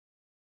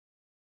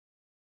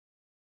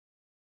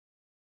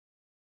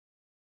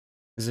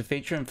There's a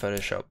feature in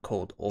Photoshop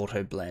called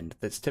Auto Blend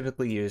that's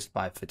typically used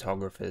by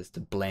photographers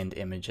to blend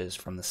images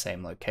from the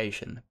same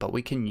location, but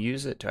we can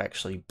use it to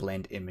actually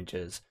blend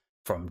images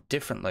from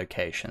different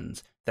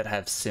locations that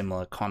have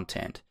similar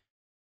content.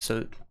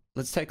 So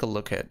let's take a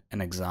look at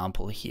an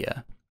example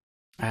here.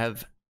 I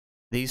have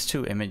these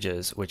two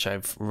images which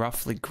I've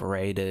roughly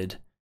graded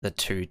the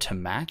two to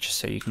match,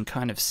 so you can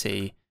kind of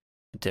see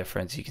the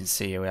difference. You can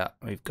see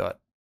we've got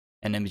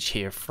an image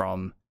here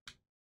from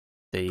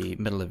the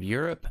middle of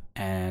Europe,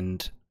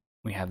 and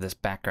we have this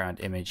background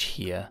image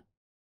here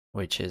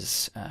which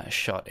is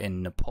shot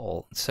in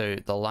Nepal. So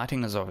the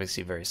lighting is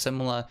obviously very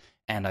similar,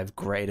 and I've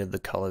graded the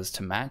colors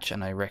to match,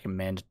 and I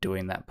recommend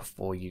doing that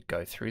before you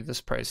go through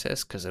this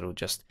process because it'll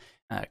just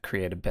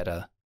create a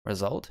better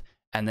result.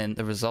 And then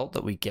the result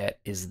that we get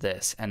is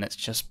this, and it's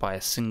just by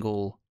a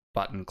single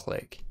button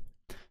click.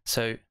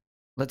 So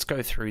let's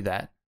go through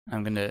that.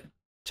 I'm going to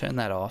turn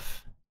that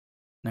off,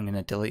 and I'm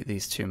going to delete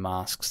these two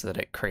masks that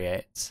it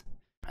creates.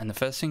 And the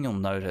first thing you'll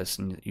notice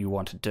and you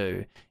want to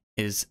do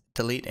is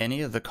delete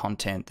any of the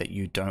content that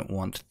you don't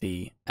want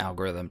the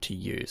algorithm to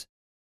use.